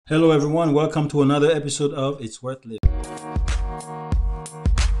Hello, everyone. Welcome to another episode of It's Worth Living.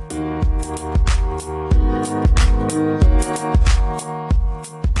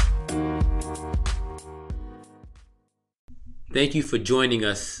 Thank you for joining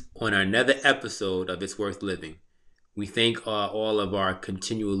us on another episode of It's Worth Living. We thank all of our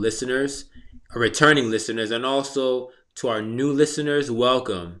continual listeners, our returning listeners, and also to our new listeners,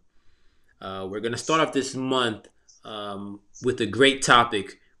 welcome. We're going to start off this month with a great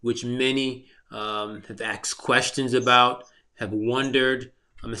topic, which many have asked questions about, have wondered,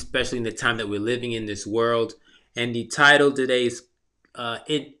 especially in the time that we're living in this world. And the title today is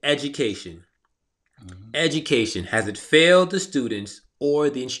Education. Education, has it failed the students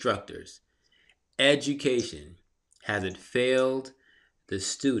or the instructors? Education, has it failed the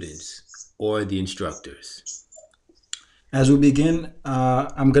students or the instructors? As we begin,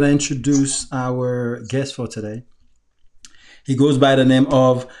 I'm going to introduce our guest for today. He goes by the name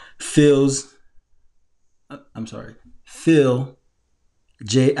of Phil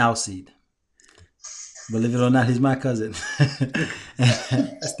J. Alcide. Believe it or not, he's my cousin.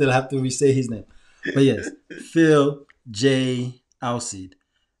 I still have to re-say his name. But yes, Phil J. Alcide.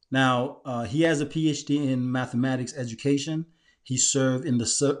 Now, he has a PhD in mathematics education. He served in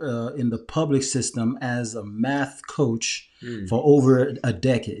the public system as a math coach for over a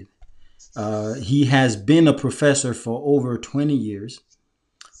decade. He has been a professor for over 20 years,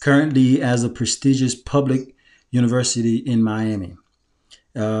 currently as a prestigious public university in Miami.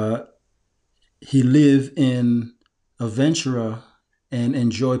 He lives in Aventura and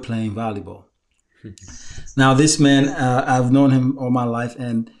enjoy playing volleyball. Now, this man, I've known him all my life,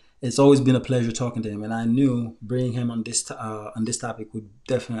 and it's always been a pleasure talking to him. And I knew bringing him on this topic would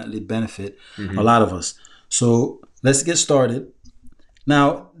definitely benefit a lot of us. So let's get started.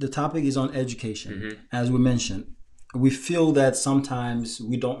 Now, the topic is on education. As we mentioned, we feel that sometimes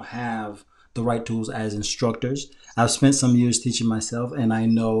we don't have the right tools as instructors. I've spent some years teaching myself, and I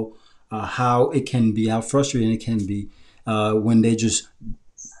know how it can be, how frustrating it can be when they just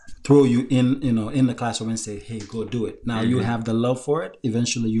throw you in the classroom and say, hey, go do it. Now you have the love for it.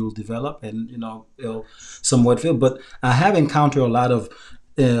 Eventually you'll develop and, it'll somewhat feel. But I have encountered a lot of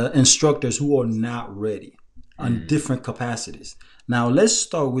instructors who are not ready on different capacities. Now let's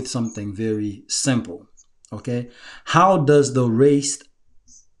start with something very simple. Okay. How does the race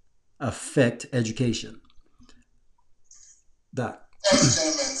affect education? Doc. Thank you,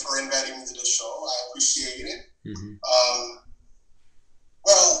 gentlemen, for inviting me to the show. I appreciate it.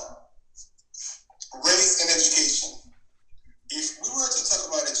 Well, race and education. If we were to talk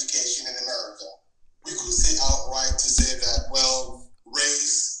about education in America, we could say outright to say that, well,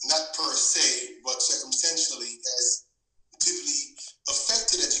 race, not per se, but circumstantially, has deeply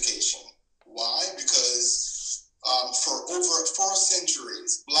affected education. Why? Because for over 4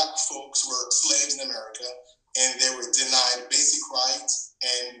 centuries, Black folks were slaves in America, and they were denied basic rights,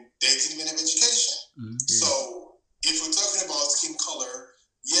 and they didn't even have education. So if we're talking about skin color,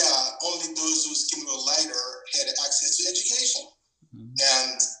 only those whose skin were lighter had access to education.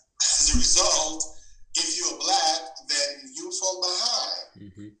 And as a result, if you're Black, then you fall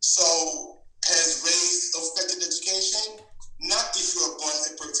behind. So has race affected education? Not if you're born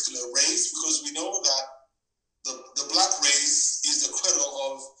a particular race, because we know that the Black race is the cradle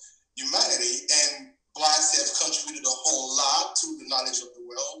of humanity, and Blacks have contributed a whole lot to the knowledge of the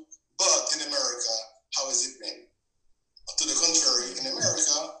world. But in America, how has it been? To the contrary, in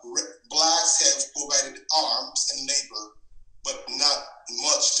America, Blacks have provided arms and labor, but not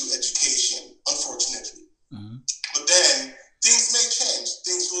much to education, unfortunately. But then things may change.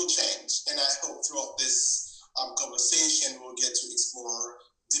 Things will change. And I hope throughout this conversation, we'll get to explore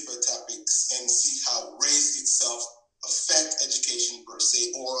deeper topics and see how race itself affect education per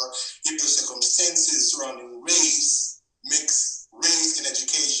se, or if the circumstances surrounding race makes race and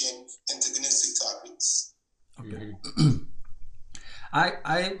education antagonistic topics. Okay.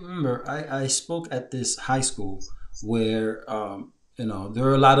 I remember I spoke at this high school where there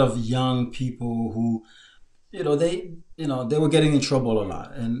were a lot of young people who they were getting in trouble a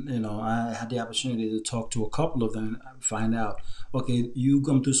lot, and I had the opportunity to talk to a couple of them and find out, okay, you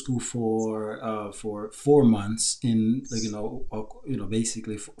come to school for 4 months in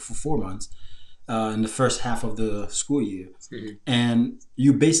basically for 4 months in the first half of the school year, and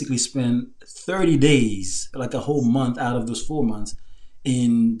you basically spend 30 days, like a whole month out of those 4 months,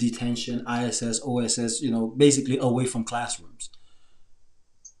 in detention, ISS, OSS, basically away from classrooms.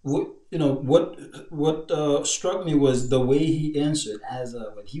 What struck me was the way he answered.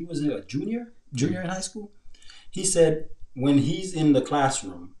 When he was a junior in high school, he said when he's in the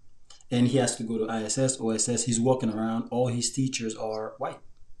classroom and he has to go to ISS, OSS, he's walking around, all his teachers are white.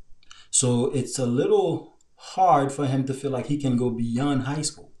 So it's a little hard for him to feel like he can go beyond high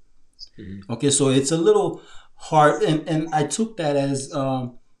school. Okay, so it's a little hard, and I took that as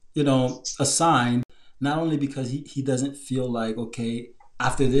a sign, not only because he doesn't feel like, okay,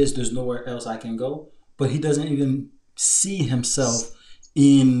 after this there's nowhere else I can go, but he doesn't even see himself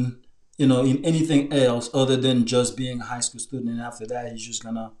in in anything else other than just being a high school student, and after that he's just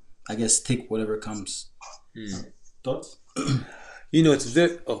gonna, I guess, take whatever comes. Thoughts? It's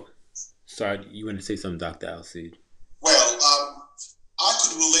very. Oh, sorry. You want to say something, Dr. Alcide? Well, I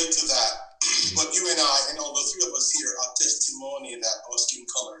could relate to that, but you and I, and all the three of us here, are testimony that our skin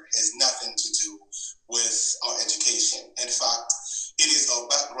color has nothing to do with our education. In fact, it is our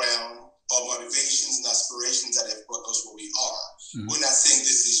background, our motivations and aspirations that have brought us where we are. We're not saying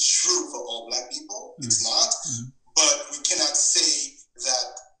this is true for all Black people. It's not. But we cannot say that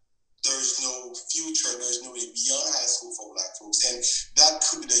there's no future, there's no way beyond high school for Black folks. And that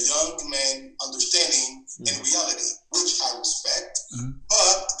could be the young man understanding in reality, which I respect.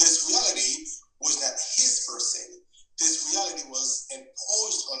 But this reality was not his per se. This reality was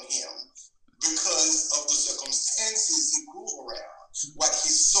imposed on him because of the circumstances he grew around, what he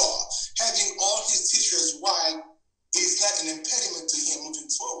saw. Having all his teachers white is not an impediment to him moving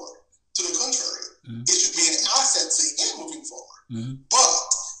forward. To the contrary, it should be an asset to him moving forward. But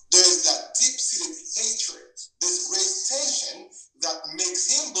there's that deep-seated hatred, this race tension that makes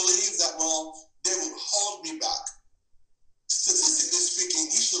him believe that, well, they will hold me back. Statistically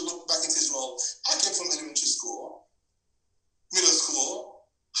speaking, he should look back and say, well, I came from elementary school, middle school,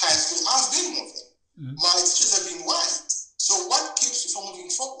 high school. I've been moving. My teachers have been white. So what keeps you from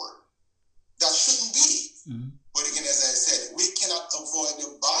moving forward? That shouldn't be. But again, as I said, we cannot avoid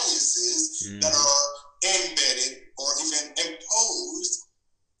the biases that are embedded or even imposed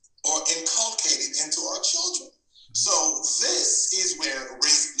or inculcated into our children. So this is where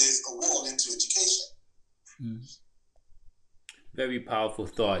race plays a role into education. Very powerful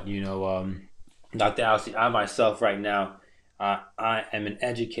thought. Dr. Alcide, I myself right now, I am an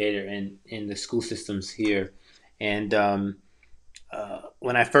educator in the school systems here. And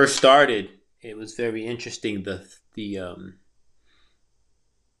when I first started, it was very interesting, the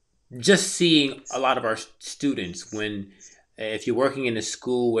just seeing a lot of our students when, if you're working in a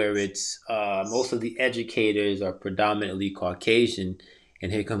school where it's most of the educators are predominantly Caucasian,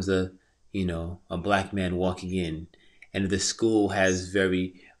 and here comes a Black man walking in, and the school has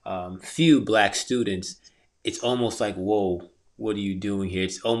very few Black students, it's almost like, whoa, what are you doing here?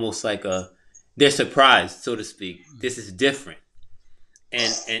 It's almost like they're surprised, so to speak. This is different.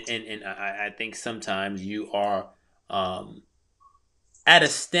 And I think sometimes you are at a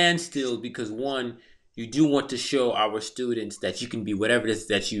standstill because, one, you do want to show our students that you can be whatever it is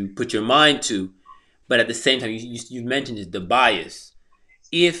that you put your mind to, but at the same time, you mentioned it, the bias.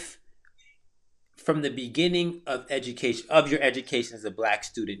 If from the beginning of your education as a Black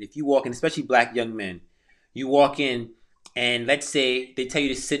student, if you walk in, especially Black young men, you walk in and let's say they tell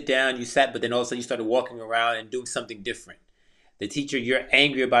you to sit down, you sat, but then all of a sudden you started walking around and doing something different. The teacher, you're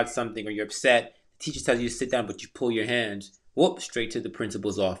angry about something or you're upset. The teacher tells you to sit down, but you pull your hands, straight to the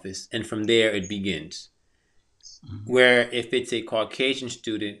principal's office. And from there, it begins. Where if it's a Caucasian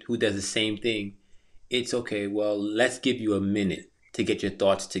student who does the same thing, it's okay, well, let's give you a minute to get your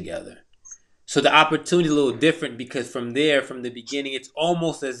thoughts together. So the opportunity is a little different because from there, from the beginning, it's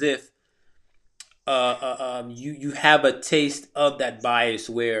almost as if you have a taste of that bias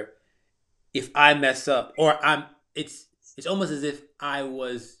where if I mess up or it's almost as if I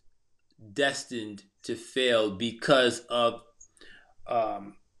was destined to fail because of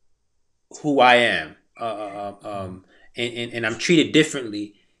who I am, and I'm treated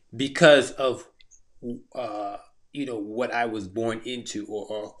differently because of what I was born into,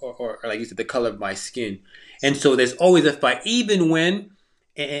 or like you said, the color of my skin. And so there's always a fight, even when,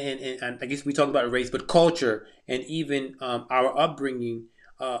 and I guess we talk about race, but culture and even our upbringing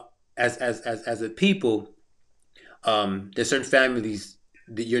as a people. There's certain families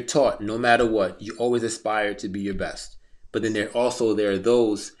that you're taught, no matter what, you always aspire to be your best. But then there are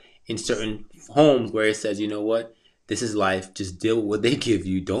those in certain homes where it says, you know what, this is life. Just deal with what they give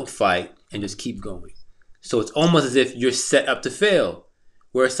you. Don't fight and just keep going. So it's almost as if you're set up to fail.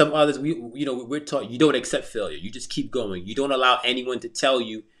 Where some others, we're taught you don't accept failure. You just keep going. You don't allow anyone to tell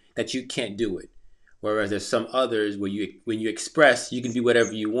you that you can't do it. Whereas there's some others where when you express, you can be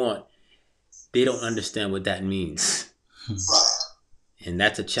whatever you want. They don't understand what that means. Right. And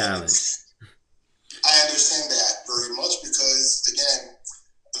that's a challenge. I understand that very much because, again,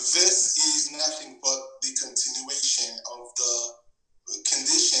 this is nothing but the continuation of the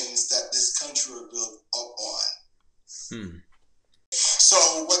conditions that this country was built up on.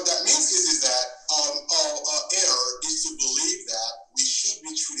 So what what that means is that our error is to believe that we should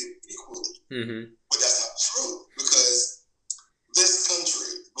be treated equally. Mm-hmm. But that's not true, because this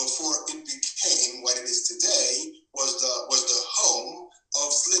country, before it became what it is today, was the home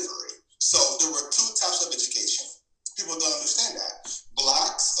of slavery. So there were two types of education. People don't understand that.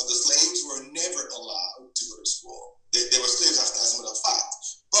 Blacks, or the slaves, were never allowed to go to school. They were slaves as a matter of fact.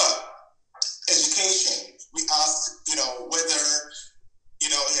 But education, we ask, whether,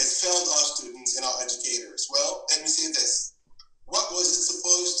 it has failed our students and our educators. Well, let me say this. What was it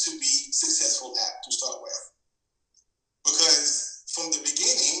supposed to be successful at to start with? Because from the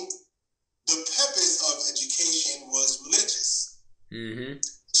beginning, the purpose of education was religious. Mm-hmm.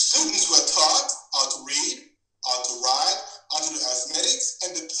 Students were taught how to read, how to write, how to do arithmetics,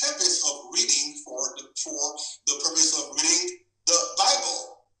 and the purpose of reading for the purpose of reading the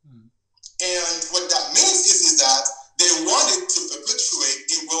Bible. And what that means is that they wanted to perpetuate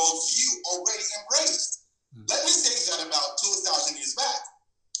a worldview already embraced. Let me say that about 2,000 years back.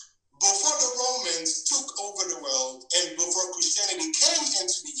 Before the Romans took over the world and before Christianity came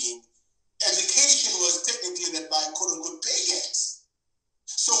into being, education was technically led by quote-unquote pagans.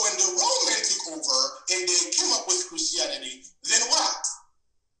 So when the Romans took over and they came up with Christianity, then what?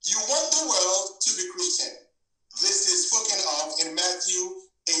 You want the world to be Christian. This is spoken of in Matthew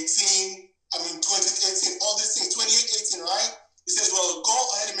 28:18, all these things, 28:18, right? It says, well, go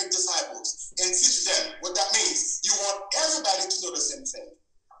ahead and make disciples and teach them. What that means, you want everybody to know the same thing.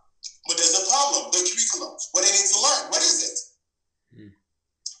 But there's a problem, the curriculum, what they need to learn. What is it?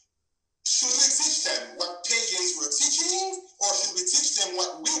 Should we teach them what pagans were teaching, or should we teach them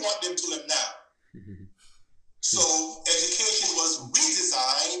what we want them to learn now? So education was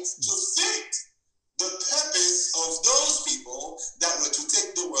redesigned to fit the purpose of those people that were to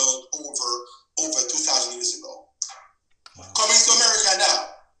take the world over 2,000 years ago. Wow. Coming to America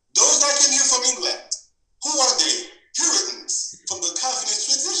now, those that came here from England, who are they? Puritans from the Calvinist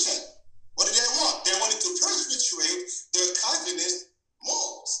tradition. What did they want? They wanted to perpetuate their Calvinist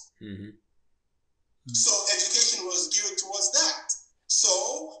morals. Mm-hmm. So education was geared towards that. So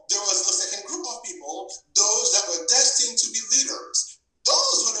there was a second group of people, those that were destined to be leaders.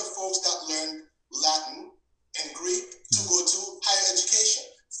 Those were the folks that learned Latin and Greek to go to higher education.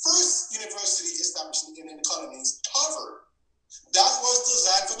 First university established in the colonies, Harvard. That was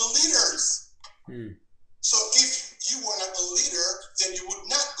designed for the leaders. So if you were not a leader, then you would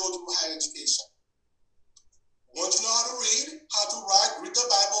not go to higher education. Want to know how to read, how to write, read the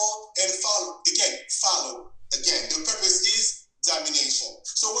Bible, and follow. Again, the purpose is domination.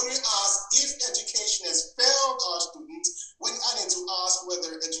 So when we ask if education has failed our students, we need to ask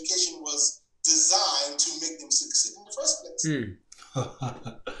whether education was designed to make them succeed in the first place.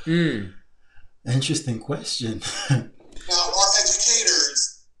 Interesting question. Now, our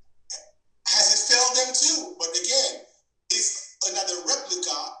educators, has it failed them too? But again, it's another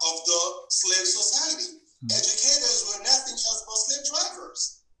replica of the slave society. Educators were nothing else but slave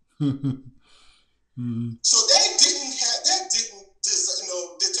drivers. So they didn't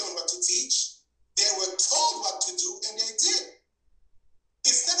determine what to teach. They were told what to do, and they did.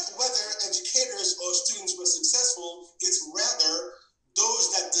 It's not whether educators or students were successful, it's rather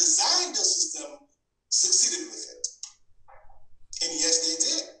those that designed the system succeeded with it. And yes, they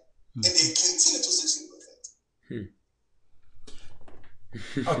did. And they continue to succeed with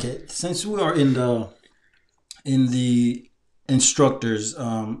it. Okay, since we are in the instructors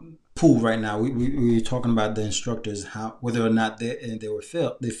pool right now, we're talking about the instructors, whether or not they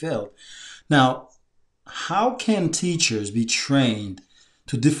failed. Now, how can teachers be trained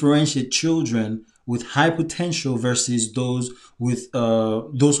to differentiate children with high potential versus those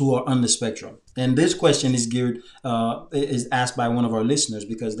who are on the spectrum? And this question is asked by one of our listeners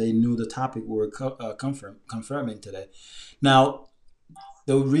because they knew the topic we were confirming today. Now,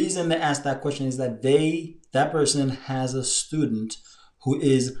 the reason they asked that question is that that person has a student who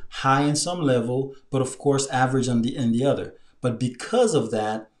is high in some level, but of course average in the other. But because of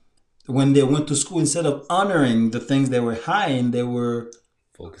that, when they went to school, instead of honoring the things they were high in, they were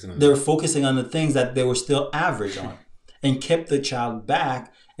focusing on the things that they were still average on, and kept the child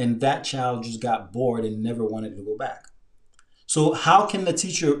back, and that child just got bored and never wanted to go back. So how can the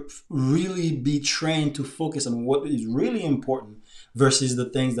teacher really be trained to focus on what is really important versus the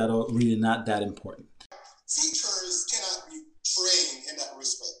things that are really not that important? Teachers cannot be trained in that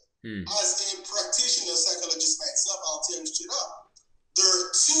respect. As a practitioner, psychologist myself, I'll tell you straight up. There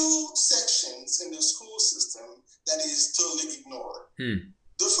are two sections in the school system that is totally ignored.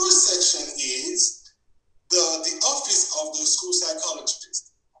 The first section is the office of the school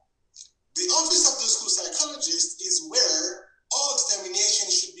psychologist. The office of the school psychologist is where all determination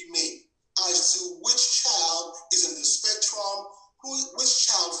should be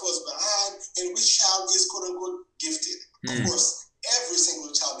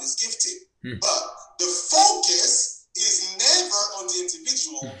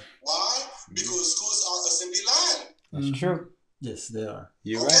That's true. Yes, they are.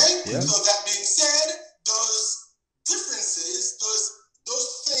 You're Okay? right. Yeah. So that being said, those differences, those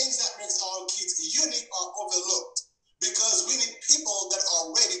things that makes our kids unique are overlooked because we need people that are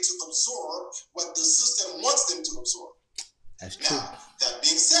ready to absorb what the system wants them to absorb. That's true. Now, that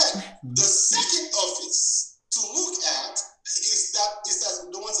being said, the second office to look at is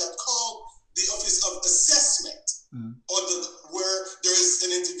the ones that called the Office of Assessment, or where there is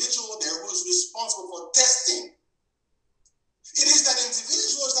an individual there who is responsible for testing. It is that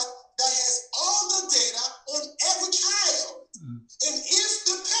individual that has all the data on every child. And if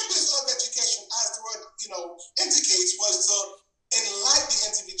the purpose of education, as the word indicates, was to enlighten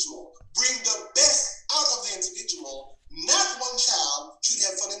the individual, bring the best out of the individual, not one child should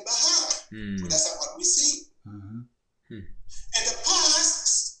have fallen behind. But that's not what we see. In the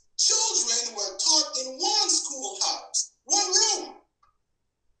past, children were taught in one schoolhouse, one room.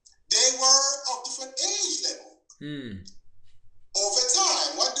 They were of different age level. Over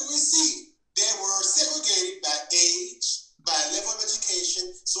time, what do we see? They were segregated by age, by level of education,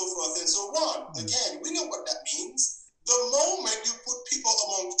 so forth and so on. Again, we know what that means. The moment you put people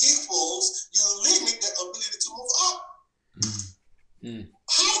among equals, you limit their ability to move up.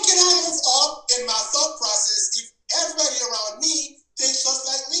 How can I move up in my thought process if everybody around me thinks just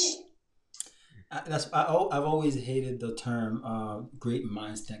like me? I've always hated the term great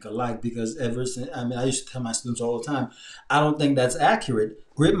minds think alike because ever since, I used to tell my students all the time, I don't think that's accurate.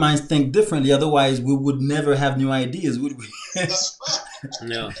 Great minds think differently. Otherwise, we would never have new ideas, would we? That's right.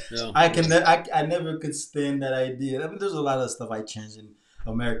 No. I never could stand that idea. There's a lot of stuff I change in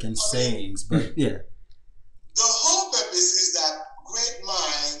American sayings, but yeah. The whole purpose is that great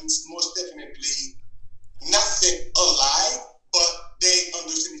minds most definitely not think alike, but they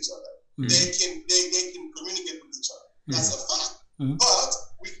understand each other. They can communicate with each other. That's a fact. But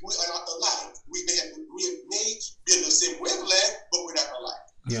we are not alike. We may be in the same wavelength, but we're not alike.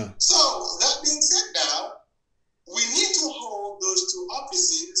 Yeah. So that being said, now we need to hold those two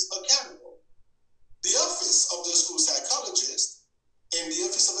offices accountable: the office of the school psychologist and the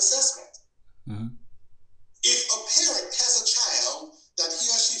office of assessment. If a parent has a child that he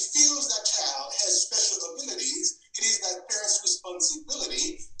or she feels that child has special abilities, it is that parent's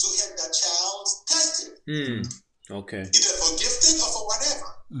responsibility to have that child tested. Okay. Either for gifting or for whatever.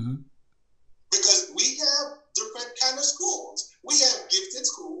 Because we have different kind of schools. We have gifted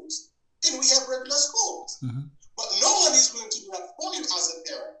schools and we have regular schools. But no one is going to do that for you as a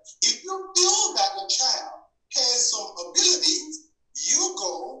parent. If you feel that your child has some abilities, you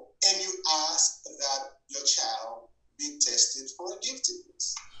go and you ask that your child be tested for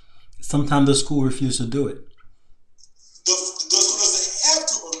giftedness. Sometimes the school refuses to do it. The school doesn't have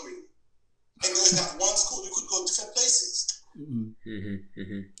to agree. And there's not one school. You could go different places.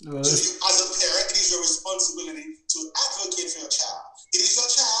 Well, So you, as a parent, it is your responsibility to advocate for your child. It is your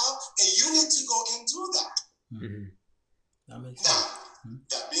child, and you need to go and do that. That makes Now, sense.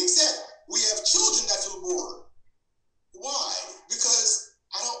 that being said, we have children that feel bored. Why? Because,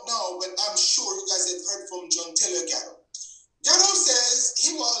 I don't know, but I'm sure you guys have heard from John Taylor Gatto. Gatto says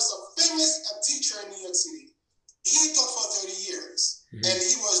he was a famous teacher in New York City. He taught for 30 years, and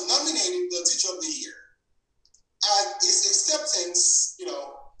he was nominated the Teacher of the Year. At his acceptance,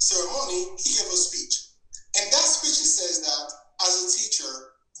 ceremony, he gave a speech. And that speech says that as a teacher,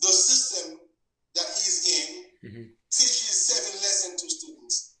 the system that he's in teaches 7 lessons to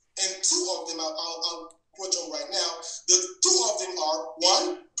students. And 2 of them, I'll quote them right now. The 2 of them are,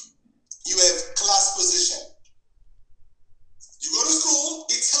 1, you have class position. You go to school,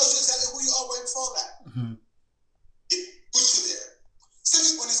 it tells you exactly who you are, where you fall at. It puts you there.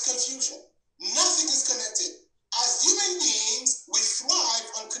 Second one is confusion. Nothing is connected. As human beings, we thrive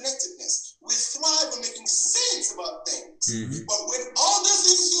on connectedness. We thrive on making sense about things. But when all the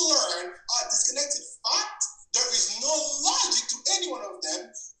things you learn are disconnected fact, there is no logic to any one of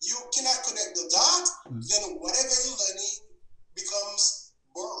them. You cannot connect the dots. Then whatever you're learning becomes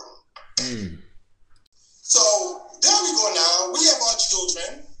boring. So there we go now. We have our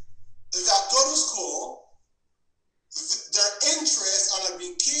children that go to school. Their interests are not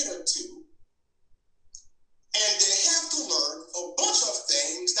being catered to. And they have to learn a bunch of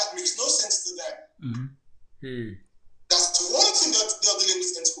things that makes no sense to them. That's one thing that they're dealing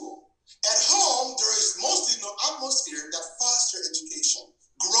with in school. At home, there is mostly no atmosphere that fosters education,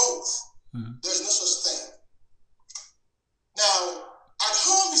 growth. There's no such thing. Now, at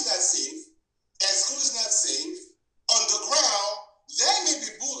home is not safe. At school is not safe. On the ground, they may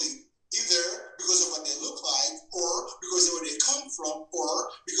be bullied, either because of what they look like, or because of where they come from, or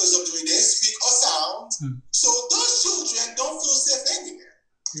because of the way they speak or sound. So those children don't feel safe anywhere.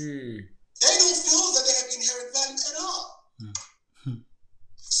 They don't feel that they have inherent value at all.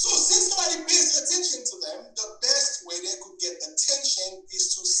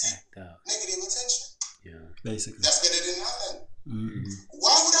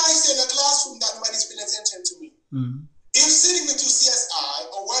 classroom that nobody's paying attention to me. Mm-hmm. If sending me to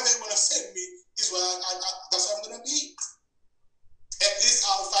CSI or wherever you want to send me is where that's where I'm going to be. At least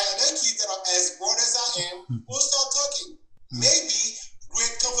I'll find other kids that are as bored as I am. We'll start talking. Maybe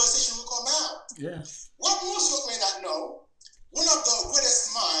great conversation will come out. Yeah. What most folk may not know, one of the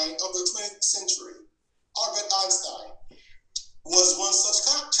greatest minds of the 20th century, Albert Einstein, was one such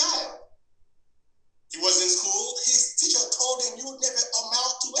child. He was in school. His teacher told him, "You would never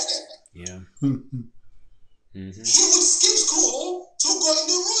amount to anything." Yeah. He would skip school to go in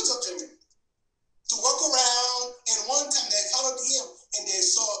the woods of Germany, to walk around. And one time they followed him and they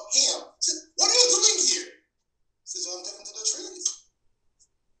saw him. Said, "What are you doing here?" He says, "I'm talking to the trees."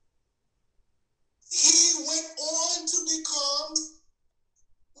 He went on to become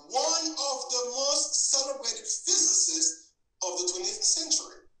one of the most celebrated physicists of the 20th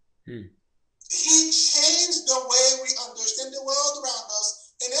century. He changed the way we understand the world around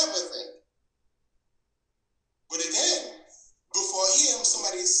us and everything. But again, before him,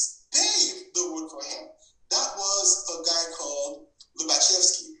 somebody paved the road for him. That was a guy called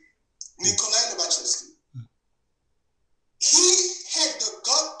Lobachevsky, Nikolai Lobachevsky. He had the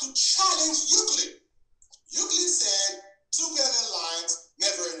gut to challenge Euclid. Euclid said two parallel lines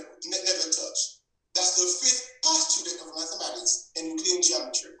never touch. That's the fifth postulate of mathematics and Euclidean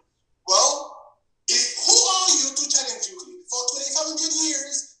geometry. Well, who are you to challenge Euclid? For 2,500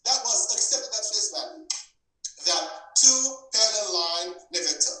 years, that was accepted at face value. That two parallel lines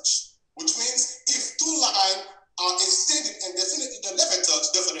never touch. Which means if two lines are extended and definitely they never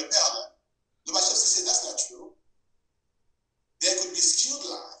touch, definitely parallel. Lobachevsky said that's not true. There could be skewed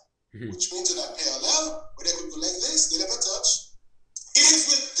line, which means they're not parallel, but they could go like this, they never touch. It is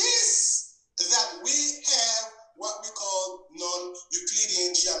with this that we have what we call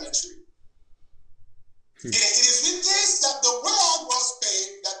non-Euclidean geometry. It is with this that the world was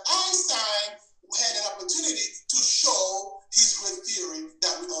paved, that Einstein had an opportunity to show his great theory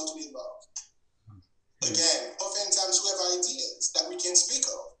that we ought to be involved. Again, oftentimes we have ideas that we can speak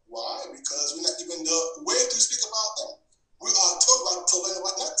of. Why? Because we're not even the way to speak about them. We are told what to learn and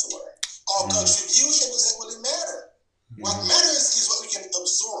what not to learn. Our contribution doesn't really matter. What matters is what we can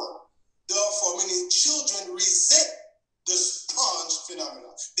absorb. Therefore, many children resent the sponge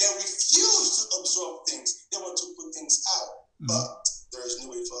phenomenon. They refuse to absorb things. They want to put things out. But there is no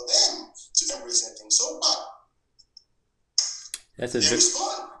way for them to embrace anything. So what? That's they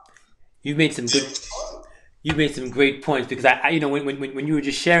respond. You made some good. You made some great points because I when you were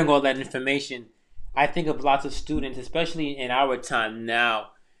just sharing all that information, I think of lots of students, especially in our time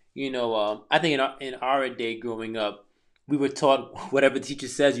now. I think in our day growing up, we were taught whatever the teacher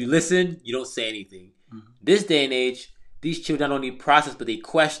says, you listen, you don't say anything. This day and age, these children not only process, but they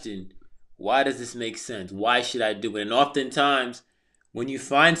question, why does this make sense? Why should I do it? And oftentimes, when you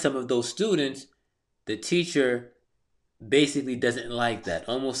find some of those students, the teacher basically doesn't like that.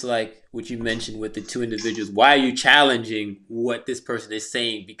 Almost like what you mentioned with the two individuals. Why are you challenging what this person is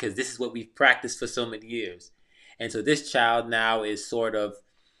saying? Because this is what we've practiced for so many years. And so this child now is sort of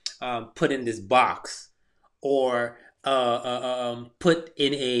put in this box or put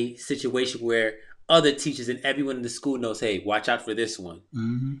in a situation where other teachers and everyone in the school knows, hey, watch out for this one.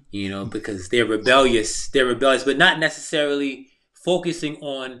 Because they're rebellious. But not necessarily focusing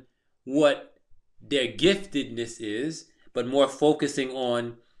on what their giftedness is, but more focusing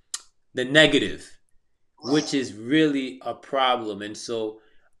on the negative, which is really a problem. And so,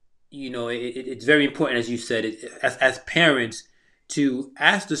 it's very important, as you said, as parents, to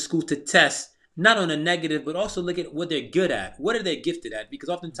ask the school to test not on a negative, but also look at what they're good at. What are they gifted at? Because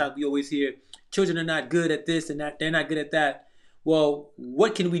oftentimes we always hear children are not good at this and that, they're not good at that. Well,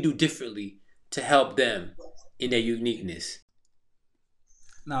 what can we do differently to help them in their uniqueness?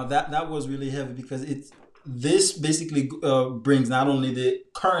 Now that was really heavy because this basically brings not only the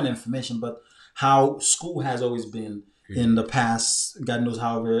current information, but how school has always been in the past, God knows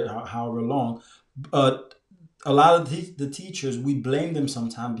however long. But a lot of the teachers, we blame them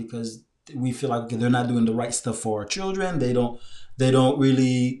sometimes because we feel like they're not doing the right stuff for our children. They don't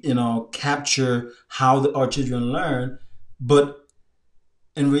really, capture how our children learn. But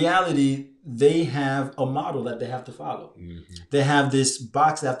in reality, they have a model that they have to follow. They have this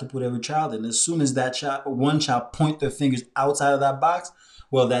box they have to put every child in. As soon as one child point their fingers outside of that box,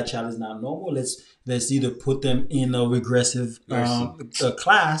 well, that child is not normal. Let's either put them in a regressive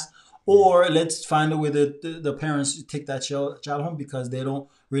class, or let's find a way that the parents take that child home because they don't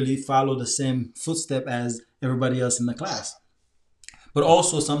really follow the same footstep as everybody else in the class. But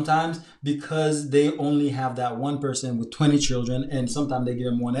also sometimes because they only have that one person with 20 children and sometimes they give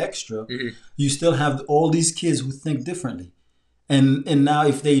them one extra, you still have all these kids who think differently. And now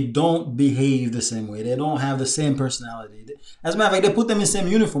if they don't behave the same way, they don't have the same personality. As a matter of fact, they put them in the same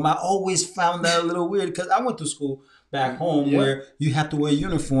uniform. I always found that a little weird because I went to school back home where you have to wear a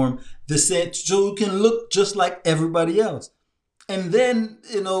uniform the same so you can look just like everybody else. And then,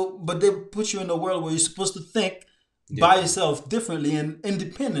 but they put you in a world where you're supposed to think by yourself differently and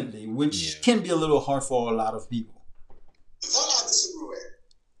independently, which can be a little hard for a lot of people. That I disagree with.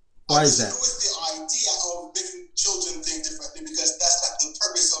 Why is that? I disagree with the idea of making children think differently because that's not the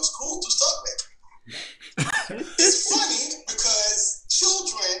purpose of school to start with. It's funny because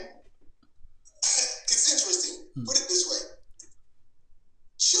children, it's interesting. Put it this way.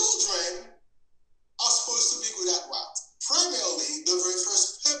 Children are supposed to be good at what? Primarily, the very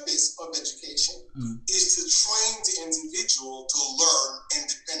first purpose of education is to train the individual to learn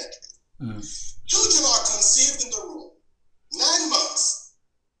independently. Children are conceived in the womb. 9 months.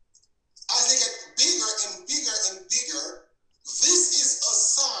 As they get bigger and bigger and bigger, this is a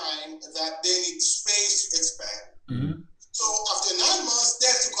sign that they need space to expand. So after 9 months, they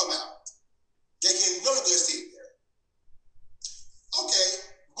have to come out. They can no longer stay there. Okay,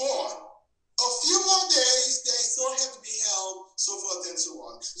 born. A few more days, they still have to be held, so forth and so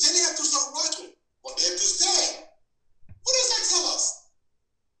on. Then they have to start working. But they have to stay. What does that tell us?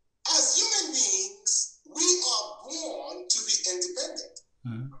 As human beings, we are born to be independent.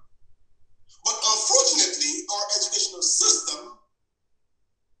 But unfortunately, our educational system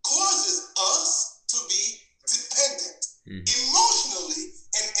causes us to be dependent emotionally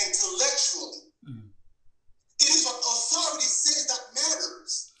and intellectually. It is what authority says that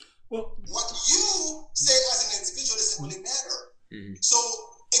matters. Well, what you say as an individual doesn't really matter. So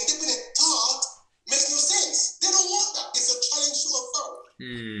independent thought makes no sense. They don't want that. It's a challenge to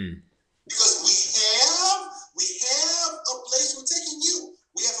authority. Because we have a place we're taking you.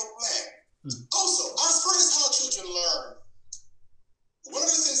 We have a plan. Also, as far as how children learn, one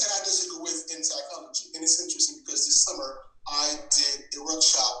of the things that I disagree with in psychology, and it's interesting because this summer I did a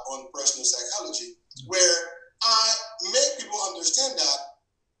workshop on personal psychology where I made people understand that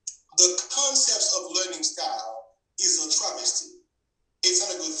the concepts of learning style is a travesty. It's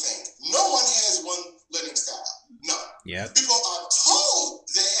not a good thing. No one has one learning style. No. People are told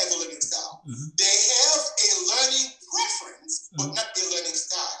they have a learning style. They have a learning preference, but not a learning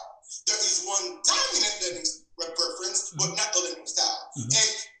style. There is one dominant learning preference, but not a learning style. And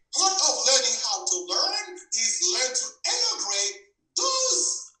part of learning how to learn is learn to integrate those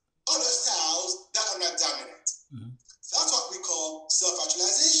other styles that are not dominant. That's what we call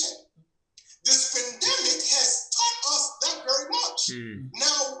self-actualization. This pandemic has taught us that very much.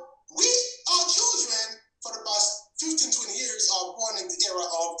 Now, our children, for the past 15, 20 years, are born in the era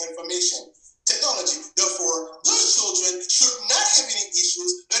of information technology. Therefore, those children should not have any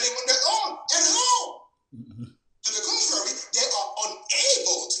issues learning on their own at home. To the contrary, they are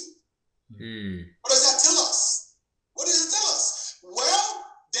unable to. What does that tell us? What does it tell us? Well,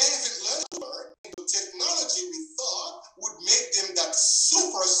 they haven't learned to learn. The technology we thought would make them that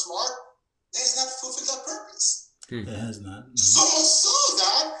super smart has not fulfilled that purpose. It has not. So much so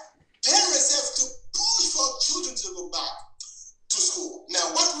that parents have to push for children to go back to school.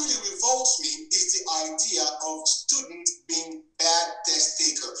 Now, what really revolts me is the idea of students being bad test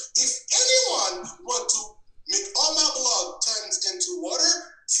takers. If anyone wants to make all my blood turns into water,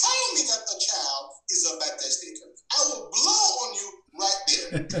 tell me that a child is a bad test taker. I will blow on you right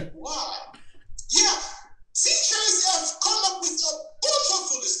there. Why? Yeah, teachers have come up with a bunch of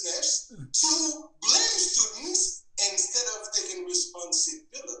foolishness to blame students instead of taking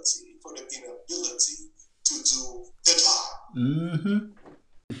responsibility for the inability to do the job.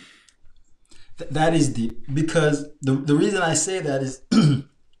 That is deep because the reason I say that is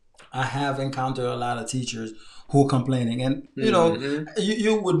I have encountered a lot of teachers who are complaining, and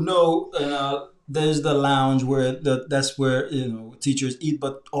you would know there's the lounge where that's where teachers eat,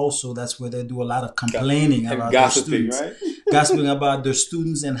 but also that's where they do a lot of complaining about gossiping, their students, right? gossiping about their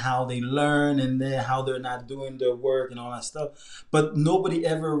students and how they learn and how they're not doing their work and all that stuff. But nobody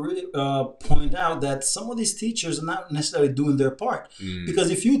ever really point out that some of these teachers are not necessarily doing their part. Because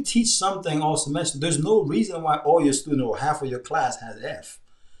if you teach something all semester, there's no reason why all your students or half of your class has F.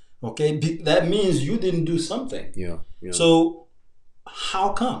 Okay, that means you didn't do something. Yeah. So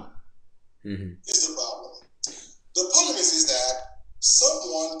how come? Here's the problem. The problem is that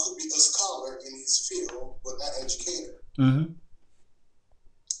someone could be a scholar in his field, but not an educator. And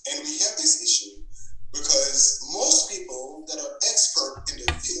we have this issue because most people that are expert in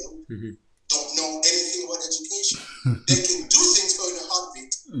their field don't know anything about education. They can do things for in a heartbeat,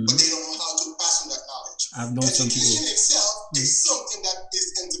 but they don't know how to pass on that knowledge. I've known some people. Education itself is something that is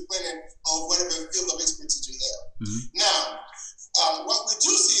independent of whatever field of expertise you have. Now, we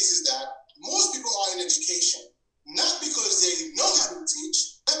do see is that most people are in education, not because they know how to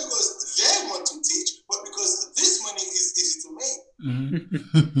teach, not because they want to teach, but because this money is easy to make.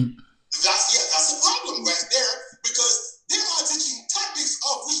 Mm-hmm. That's a problem right there, because they are teaching topics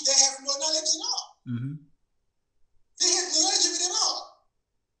of which they have no knowledge at all. Mm-hmm. They have no knowledge of it at all.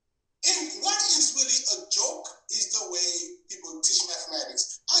 And what is really a joke is the way people teach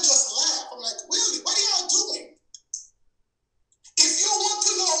mathematics. I just laugh. I'm like, really, what are y'all doing? If you want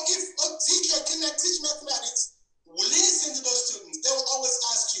to know if a teacher cannot teach mathematics, listen to those students. They will always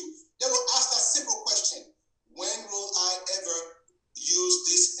ask you, they will ask that simple question: when will I ever use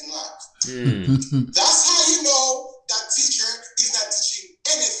this in life? That's how you know that teacher is not teaching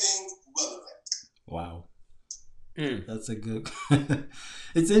anything relevant. Wow. That's a good.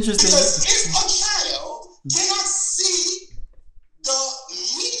 It's interesting. Because if a child cannot see the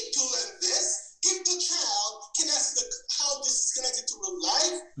need to learn this, if the child cannot see how this is connected to real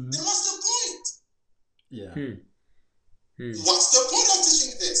life, then what's the point? Yeah. What's the point of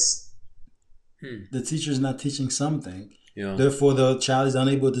teaching this? The teacher is not teaching something. Yeah. Therefore, the child is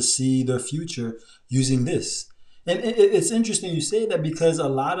unable to see their future using this. And it's interesting you say that, because a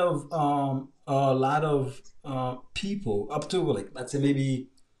lot of people up to, like, let's say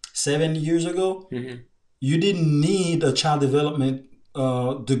maybe 7 years ago, you didn't need a child development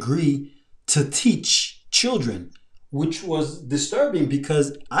degree to teach children, which was disturbing,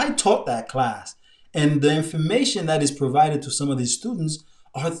 because I taught that class, and the information that is provided to some of these students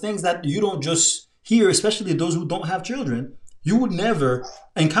are things that you don't just hear, especially those who don't have children. You would never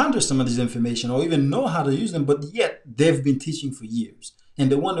encounter some of this information or even know how to use them, but yet they've been teaching for years,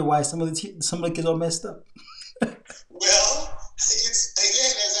 and they wonder why some of the kids are messed up. Well, it's,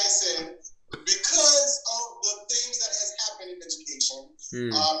 again, as I said, because of the things that has happened in education,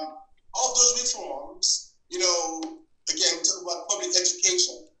 all those reforms, again, we talk about public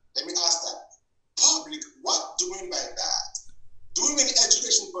education. Let me ask that. Public, what do we mean by that? Do we mean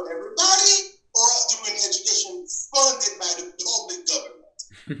education for everybody, or do we mean education funded by the public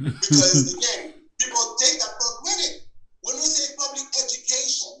government? Because, again, people take that for granted. When we say public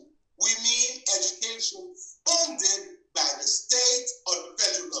education, we mean education funded by the state or the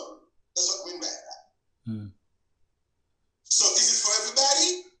federal government. That's what we mean by that. So is it for everybody?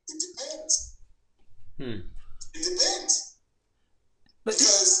 It depends. It depends.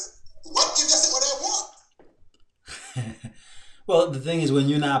 Because what if that's what I want? Well, the thing is, when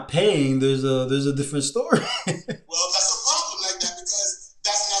you're not paying, there's a different story. Well, that's a problem like that, because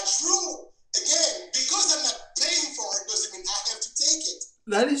that's not true. Again, because I'm not paying for it doesn't mean I have to take it.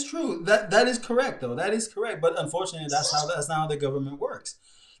 That is true. That is correct, though. That is correct. But unfortunately, that's not how the government works.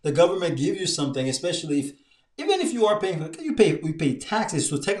 The government gives you something, especially even if you are paying for it. We pay taxes,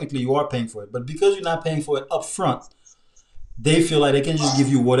 so technically you are paying for it. But because you're not paying for it up front, they feel like they can just give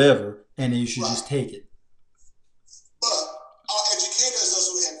you whatever, and then you should just take it. But our educators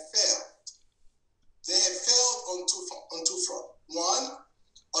also have failed. They have failed on two fronts. One,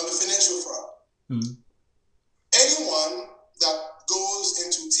 on the financial front. Anyone that goes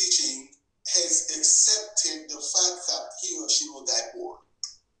into teaching has accepted the fact that he or she will die poor.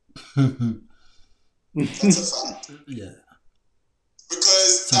 That's a fact. Yeah.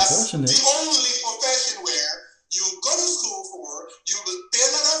 Because that's the only profession where you go to school for, you will pay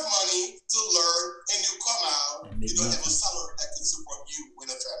a lot of money to learn, and you come out, you don't have a salary that can support you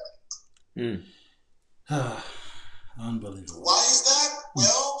with a family. Unbelievable. Why is that?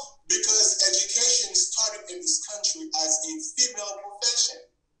 Well, because education started in this country as a female profession.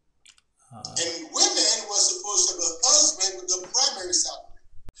 And women were supposed to have a husband with a primary salary.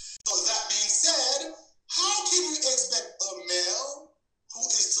 So that being said, how can you expect a male who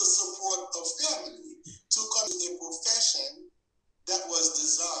is to support a family to come to a profession that was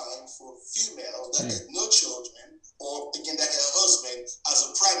designed for females that had no children, or again that had a husband as a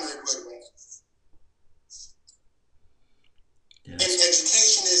primary breadwinner? Yes. And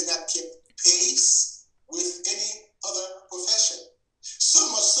education has not kept pace with any other profession. So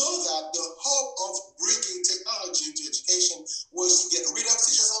much so that the hope of bringing technology into education was to get rid of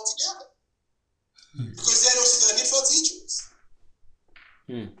teachers altogether. Because they don't see the need for teachers.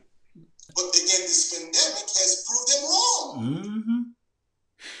 But again, this pandemic has proved them wrong.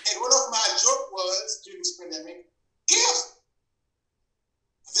 And one of my jokes was during this pandemic, if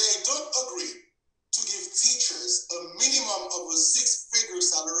they don't agree to give teachers a minimum of a 6-figure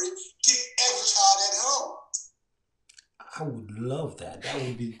salary, keep every child at home. I would love that. That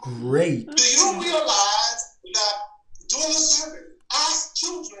would be great. Do you realize that during a survey, ask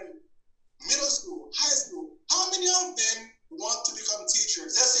children, middle school, high school, how many of them want to become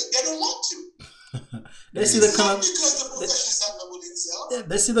teachers? They say they don't want to. They see the not because the profession is not noble in itself. Yeah,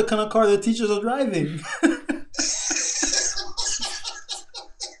 they see the kind of car the teachers are driving.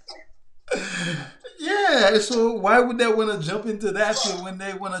 Yeah, so why would they want to jump into that field when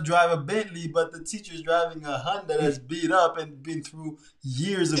they want to drive a Bentley, but the teacher's driving a Honda that's beat up and been through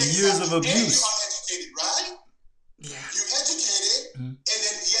years of Exactly. And you abuse? are educated, right? Yeah. You educated, and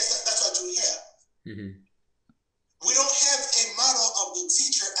then yes, that's what you have. Mm-hmm. We don't have a model of the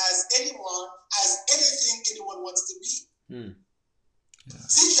teacher as anything anyone wants to be. Mm. Yeah.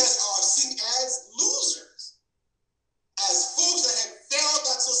 Teachers are seen as losers, as folks that have failed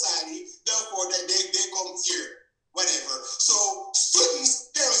that society, therefore that they come here, whatever. So students,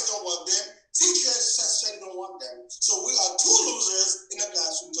 parents don't want them, teachers certainly don't want them. So we are two losers in the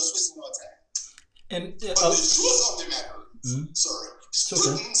classroom just wasting our time. And But the truth of the matter is,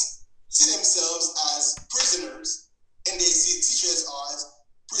 students see themselves as prisoners and they see teachers as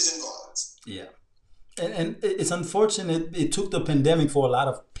prison guards. yeah. And it's unfortunate it took the pandemic for a lot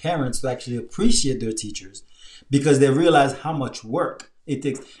of parents to actually appreciate their teachers because they realize how much work it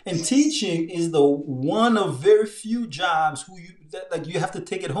takes. And teaching is the one of very few jobs that you have to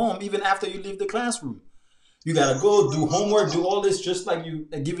take it home even after you leave the classroom. You got to go do homework, do all this just like you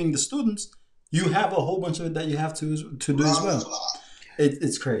are giving the students. You have a whole bunch of it that you have to do as well.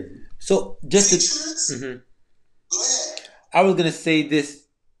 It's crazy. So just Teachers, go ahead. I was gonna say this,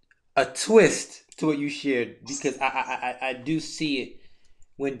 a twist to what you shared, because I do see it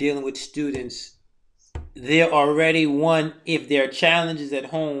when dealing with students. They're already if there are challenges at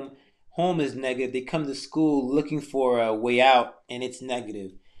home is negative. They come to school looking for a way out, and it's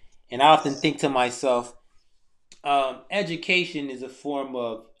negative. And I often think to myself, education is a form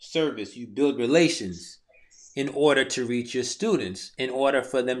of service. You build relations in order to reach your students, in order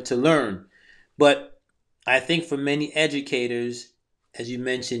for them to learn. But I think for many educators, as you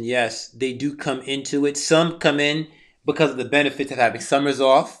mentioned, yes, they do come into it. Some come in because of the benefits of having summers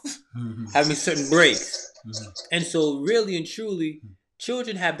off, having certain breaks. And so really and truly,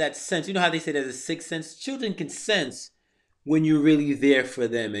 children have that sense. You know how they say there's a sixth sense? Children can sense when you're really there for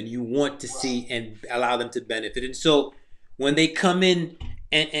them and you want to see and allow them to benefit. And so when they come in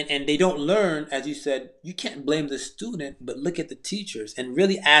and they don't learn, as you said, you can't blame the student, but look at the teachers and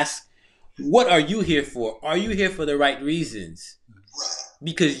really ask, what are you here for? Are you here for the right reasons?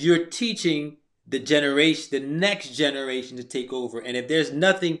 Because you're teaching the next generation to take over. And if there's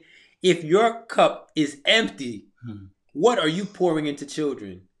nothing, if your cup is empty, what are you pouring into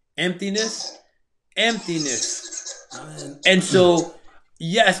children? Emptiness? And so,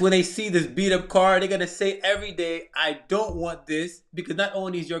 yes, when they see this beat up car, they're going to say every day, I don't want this, because not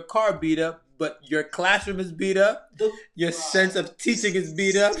only is your car beat up, but your classroom is beat up. Your sense of teaching is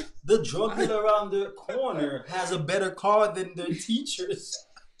beat up. The drug dealer around the corner has a better car than their teachers.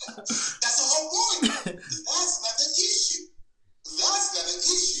 That's the whole point. That's not the issue.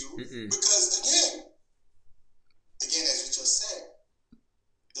 Because again, as you just said,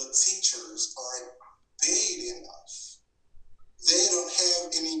 the teachers aren't paid enough. They don't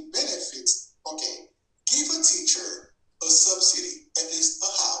have any benefits. Okay, give a teacher a subsidy, at least a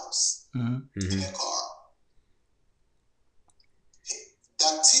house and a car.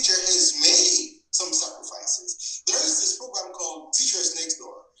 That teacher has made some sacrifices. There is this program called Teachers Next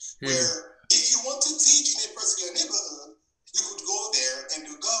Door, where if you want to teach in a particular neighborhood, you could go there and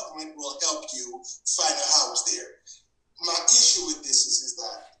the government will help you find a house there. My issue with this is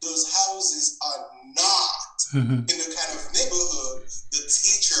that those houses are not in the kind of neighborhood the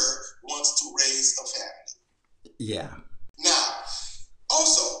teacher wants to raise a family. Yeah. Now,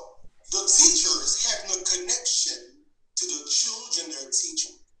 also, the teachers have no connection to the children they're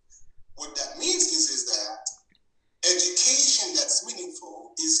teaching. What that means is that education that's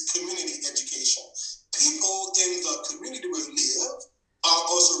meaningful is community education. People in the community where we live are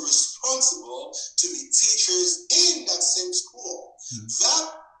also responsible to be teachers in that same school. That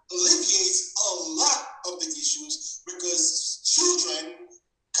alleviates a lot of the issues because children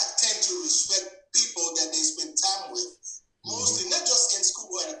tend to respect people that they spend time with. Mostly not just in school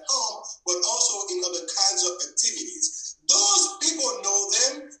or at home, but also in other kinds of activities. Those people know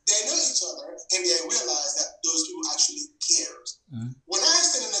them, they know each other, and they realize that those people actually care. When I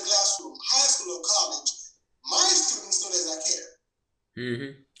stand in the classroom, high school or college, my students know that I care.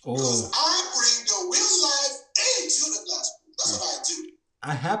 Because I bring the real life into the classroom. That's what I do.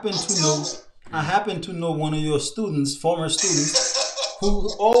 I happen to know one of your students, former students,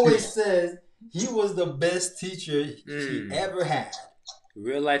 who always says he was the best teacher he ever had.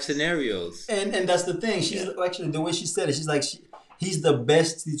 Real life scenarios. And that's the thing. She's actually, the way she said it, she's like, he's the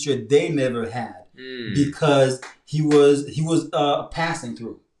best teacher they never had because he was passing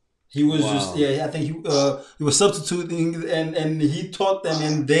through. He was Wow. just I think he was substituting and he taught them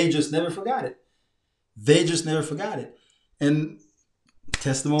and they just never forgot it. They just never forgot it. And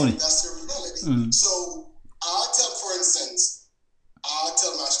testimony. That's the reality. So for instance, I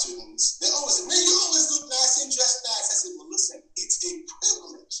tell my students, they always say, man, you always look nice and dressed nice. I said, well, listen, it's a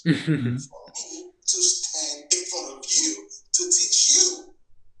privilege for me to stand in front of you to teach you.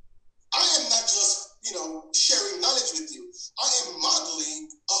 I am not just, sharing knowledge with you. I am modeling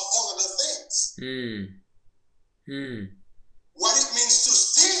a whole other things. What it means to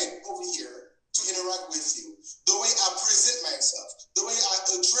stand over here to interact with you, the way I present myself, the way I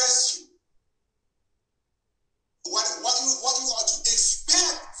address you, what you are to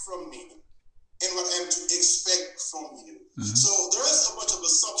expect from me, and what I am to expect from you. So there is a bunch of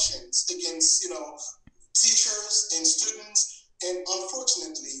assumptions against teachers and students. And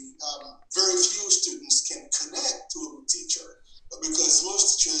unfortunately, very few students can connect to a teacher because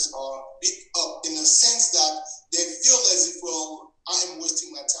most teachers are beat up in the sense that they feel as if, well, I am wasting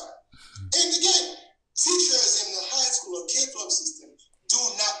my time. And again, teachers in the high school or K-12 system do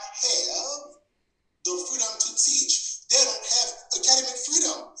not have the freedom to teach. They don't have academic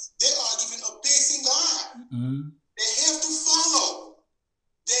freedom. They are given a pacing guide. They have to follow.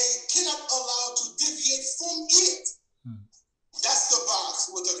 They cannot allow to deviate from it. That's the box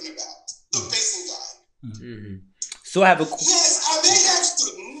we're talking about, the pacing guide. So I have Yes, I may have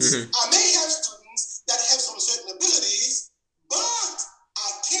students. I may have students that have some certain abilities, but I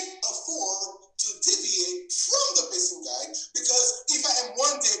can't afford to deviate from the pacing guide because if I am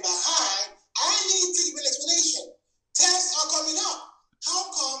one day behind, I need to give an explanation. Tests are coming up. How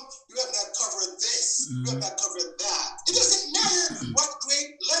come you have not covered this? You have not covered that? It doesn't matter what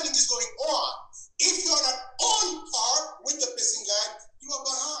grade learning is going on. If you're not on par with the pacing guide, you are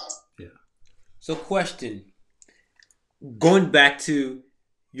behind. Yeah. So question, going back to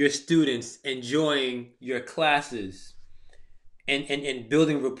your students enjoying your classes and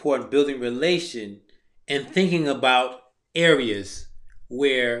building rapport and building relation and thinking about areas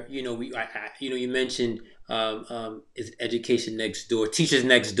where, you mentioned is education next door, teachers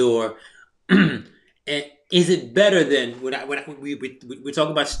next door. And is it better than when we talk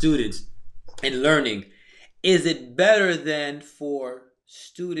about students and learning, is it better than for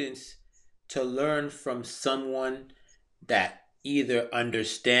students to learn from someone that either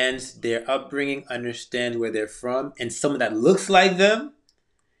understands their upbringing, understands where they're from, and someone that looks like them?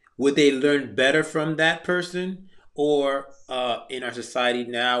 Would they learn better from that person? Or in our society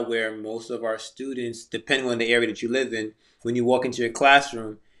now where most of our students, depending on the area that you live in, when you walk into your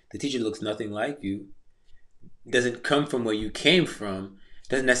classroom, the teacher looks nothing like you, doesn't come from where you came from,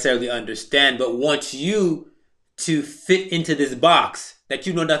 doesn't necessarily understand, but wants you to fit into this box that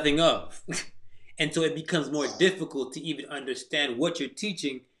you know nothing of. And so it becomes more difficult to even understand what you're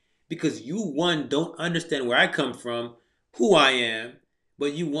teaching because you, one, don't understand where I come from, who I am,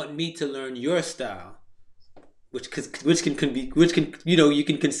 but you want me to learn your style, which can you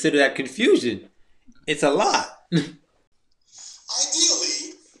can consider that confusion. It's a lot. Ideally,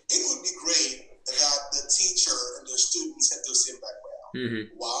 it would be great that the teacher and the students have the same background.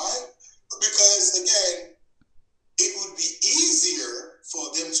 Why? Because again, it would be easier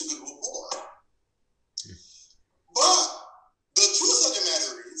for them to build rapport. But the truth of the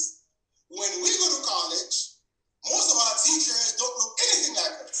matter is, when we go to college, most of our teachers don't look anything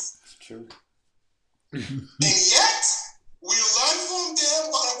like us. It's true. And yet, we learn from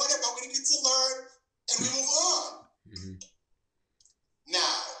them whatever we need to learn, and we move on.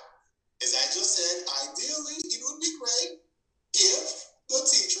 Now, as I just said, ideally, it would be great if the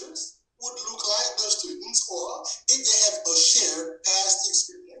teachers would look like the students, or if they have a shared past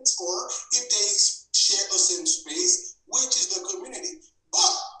experience, or if they share a same space, which is the community.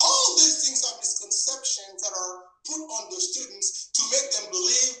 But all these things are misconceptions that are put on the students to make them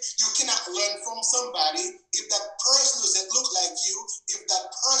believe you cannot learn from somebody if that person doesn't look like you, if that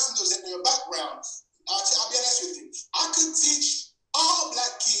person doesn't know your background. I'll be honest with you. I could teach all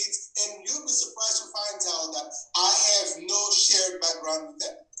Black kids, and you'll be surprised to find out that I have no shared background with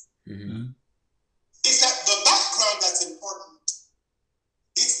them. It's not the background that's important.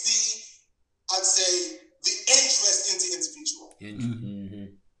 It's I'd say, the interest in the individual.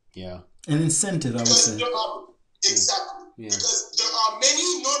 Yeah. An incentive, I would say. Exactly. Yeah. Because there are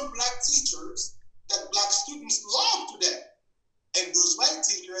many non-Black teachers that Black students love today. And those Black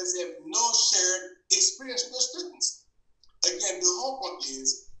teachers have no shared experience with their students. Again, the whole point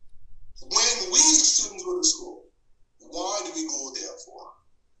is, when we students go to school, why do we go there for?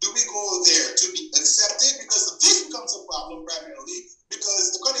 Do we go there to be accepted? Because this becomes a problem primarily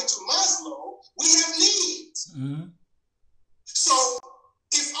because according to Maslow, we have needs. So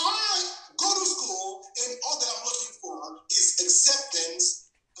if I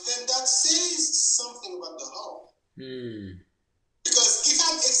acceptance, then that says something about the home. Because if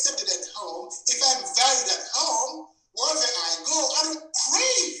I'm accepted at home, if I'm valued at home, wherever I go, I don't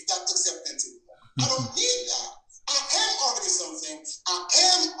crave that acceptance anymore. I don't need that. I am already something. I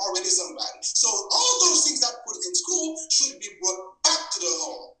am already somebody. So all those things I put in school should be brought back to the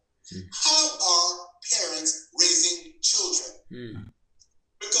home. How are parents raising children?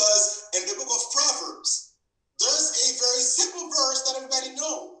 Because in the book of Proverbs, there's a very simple verse that everybody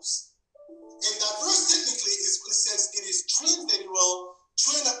knows. And that verse technically it says it is translated, well,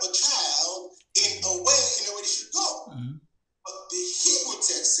 train up a child in a way they should go. But the Hebrew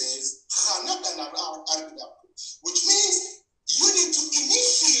text says, which means you need to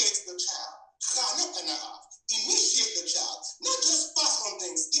initiate the child. Initiate the child. Not just pass on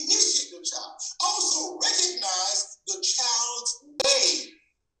things, initiate the child. Also recognize the child's way.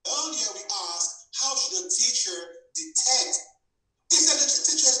 Earlier we asked, how should a teacher detect? It's not the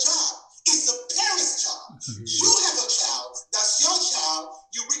teacher's job. It's the parent's job. You have a child. That's your child.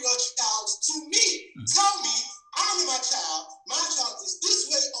 You bring your child to me. Tell me, I'm my child. My child is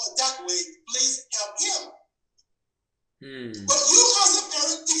this way or that way. Please help him. But you as a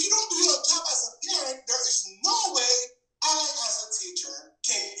parent, if you don't do your job as a parent, there is no way I as a teacher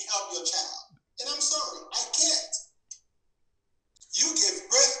can help your child. And I'm sorry, I can't. You give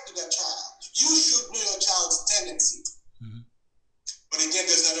birth to that child. You should know your child's tendency. But again,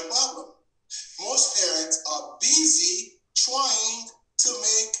 there's another problem. Most parents are busy trying to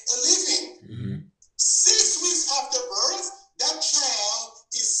make a living. 6 weeks after birth, that child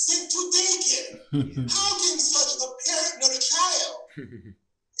is sent to daycare. How can such a parent know the child?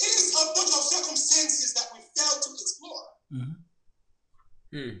 It is a bunch of circumstances that we fail to explore.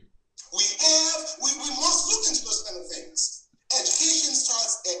 We must look into those kind of things. Education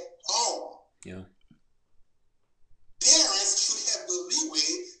starts at home. Parents should have the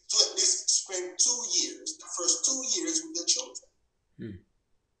leeway to at least spend 2 years, the first 2 years with their children.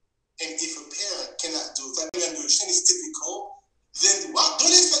 And if a parent cannot do that, and understand it's difficult, then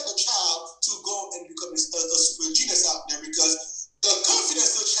don't expect the child to go and become a super genius out there, because the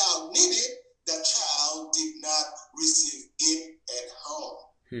confidence the child needed, that child did not receive it at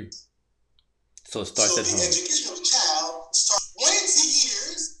home. So it starts at home. The education of the child starts 20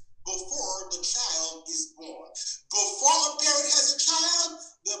 years before the child is born. Before a parent has a child,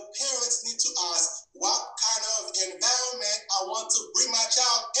 the parents need to ask, what kind of environment I want to bring my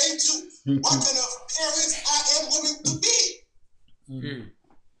child into? What kind of parents I am going to be?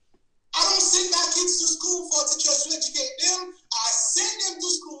 I don't send my kids to school for teachers to educate them. I send them to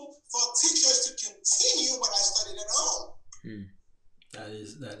school for teachers to continue what I studied at home.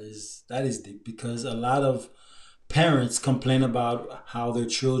 That is deep, because a lot of parents complain about how their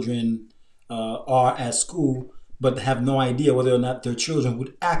children are at school, but have no idea whether or not their children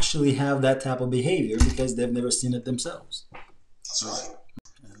would actually have that type of behavior because they've never seen it themselves. That's right.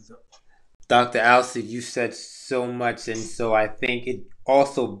 Dr. Alcide, you said so much, and so I think it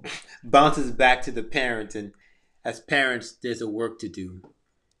also bounces back to the parent. And as parents, there's a work to do.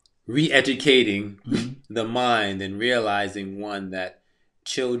 Re-educating the mind and realizing, one, that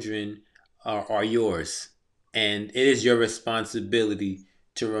children are yours. And it is your responsibility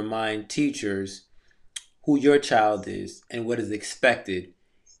to remind teachers who your child is and what is expected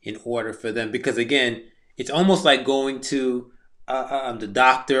in order for them. Because again, it's almost like going to the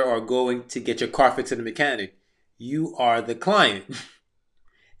doctor or going to get your car fixed at a mechanic. You are the client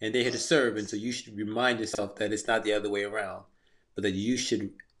and they're here to serve. And so you should remind yourself that it's not the other way around, but that you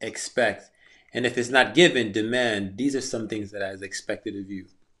should expect. And if it's not given, demand. These are some things that is expected of you.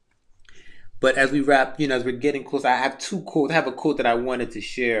 But as we wrap, as we're getting close, I have two quotes. I have a quote that I wanted to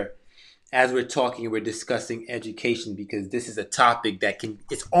share as we're talking and we're discussing education, because this is a topic that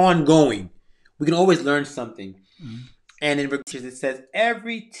it's ongoing. We can always learn something. And in it says,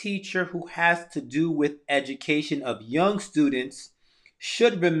 every teacher who has to do with education of young students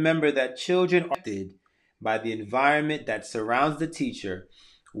should remember that children are affected by the environment that surrounds the teacher,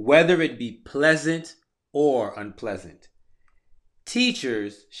 whether it be pleasant or unpleasant.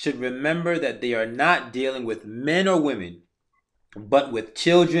 Teachers should remember that they are not dealing with men or women, but with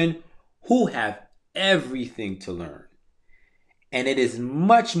children who have everything to learn. And it is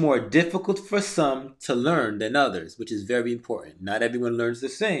much more difficult for some to learn than others, which is very important. Not everyone learns the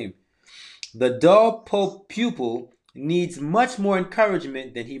same. The dull pupil needs much more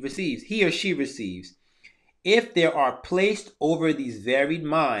encouragement than he or she receives. If there are placed over these varied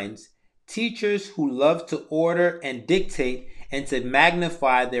minds, teachers who love to order and dictate and to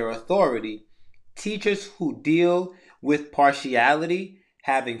magnify their authority, teachers who deal with partiality,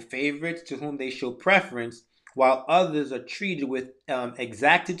 having favorites to whom they show preference, while others are treated with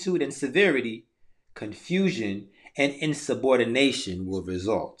exactitude and severity, confusion and insubordination will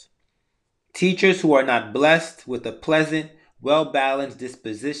result. Teachers who are not blessed with a pleasant, well-balanced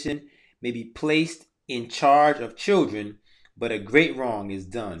disposition may be placed in charge of children, but a great wrong is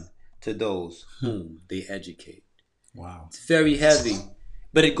done to those whom they educate. Wow. It's very heavy.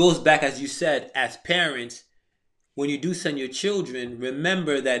 But it goes back, as you said, as parents, when you do send your children,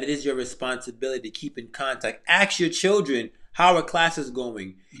 remember that it is your responsibility to keep in contact. Ask your children, how are classes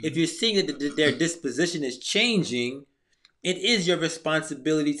going? If you're seeing that their disposition is changing, it is your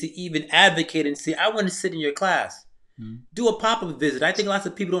responsibility to even advocate and say, I want to sit in your class. Do a pop-up visit. I think lots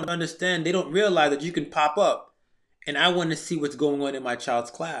of people don't understand. They don't realize that you can pop up. And I want to see what's going on in my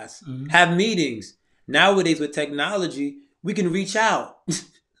child's class. Have meetings. Nowadays with technology, we can reach out.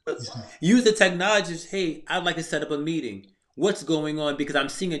 Use the technology. Hey, I'd like to set up a meeting. What's going on? Because I'm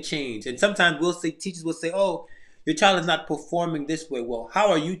seeing a change. And sometimes teachers will say, oh, your child is not performing this way. Well, how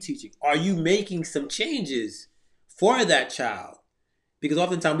are you teaching? Are you making some changes for that child? Because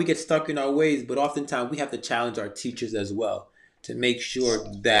oftentimes we get stuck in our ways, but oftentimes we have to challenge our teachers as well to make sure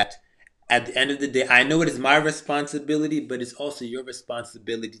that at the end of the day, I know it is my responsibility, but it's also your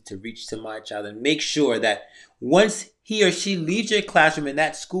responsibility to reach to my child and make sure that once he or she leaves your classroom in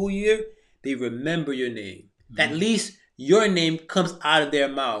that school year, they remember your name. At least your name comes out of their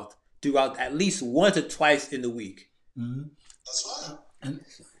mouth throughout at least once or twice in the week. That's right. And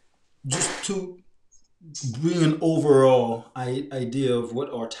just to bring an overall idea of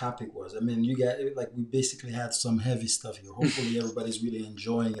what our topic was. I mean, you got we basically had some heavy stuff here. Hopefully, everybody's really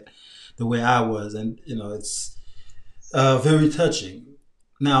enjoying it the way I was, and it's very touching.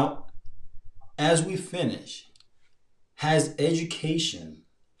 Now, as we finish, has education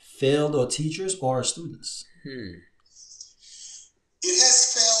failed our teachers or our students? It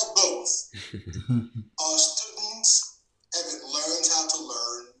has failed both. Our students haven't learned how to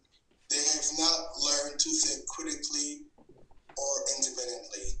learn. They have not learned to think critically or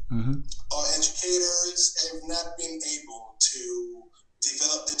independently. Our educators have not been able to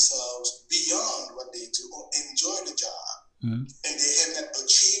develop themselves beyond what they do or enjoy the job. And they have not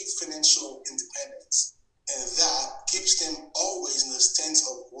achieved financial independence. And that keeps them always in a stance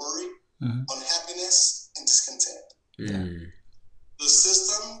of worry, unhappiness, and discontent. The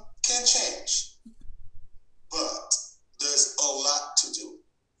system can change, but there's a lot to do.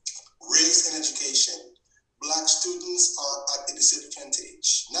 Race and education. Black students are at a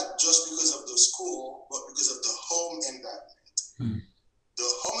disadvantage, not just because of the school, but because of the home environment. The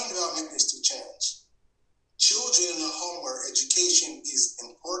home environment needs to change. Children in a home where education is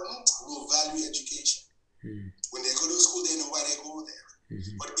important will value education. When they go to school, they know why they go there.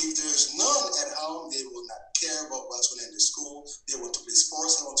 But if there's none at home, they will not care about what's going on in the school. They want to play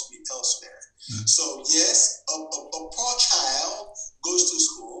sports, they want to be elsewhere. So yes, a poor child goes to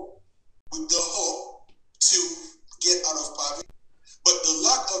school with the hope to get out of poverty, but the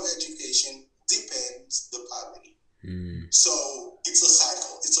lack of education deepens the poverty. So it's a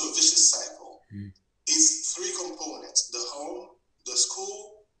cycle. It's a vicious cycle. It's three components: the home, the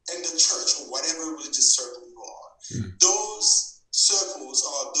school, and the church, or whatever religious circle you are. Those circles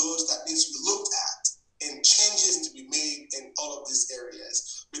are those that needs to be looked at, and changes to be made in all of these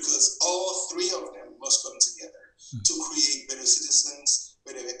areas, because all three of them must come together to create better citizens,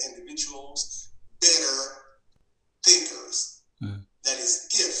 better individuals, better thinkers. That is,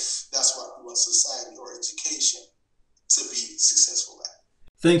 if that's what we want society or education to be successful at.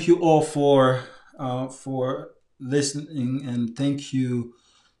 Thank you all for listening, and thank you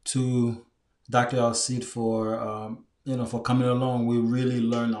to Dr. Alcide for for coming along. We really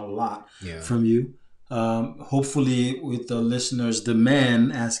learned a lot from you. Hopefully, with the listeners'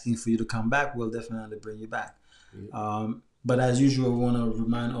 demand asking for you to come back, we'll definitely bring you back. But as usual, I want to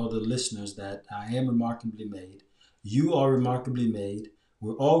remind all the listeners that I am remarkably made. You are remarkably made.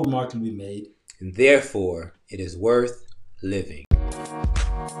 We're all remarkably made. And therefore, it is worth living.